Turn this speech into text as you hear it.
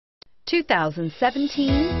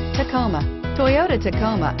2017 Tacoma. Toyota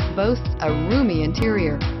Tacoma boasts a roomy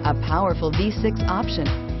interior, a powerful V6 option,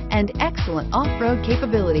 and excellent off-road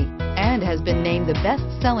capability, and has been named the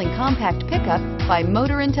best-selling compact pickup by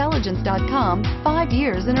MotorIntelligence.com 5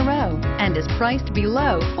 years in a row, and is priced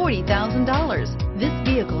below $40,000. This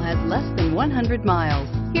vehicle has less than 100 miles.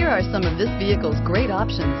 Here are some of this vehicle's great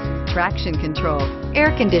options: traction control,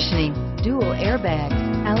 air conditioning, dual airbags,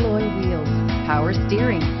 alloy wheels, power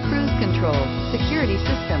steering, cruise control, security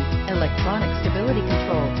system, electronic stability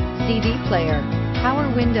control, CD player, power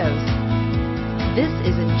windows. This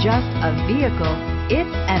isn't just a vehicle,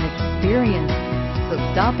 it's an experience. So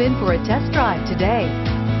stop in for a test drive today.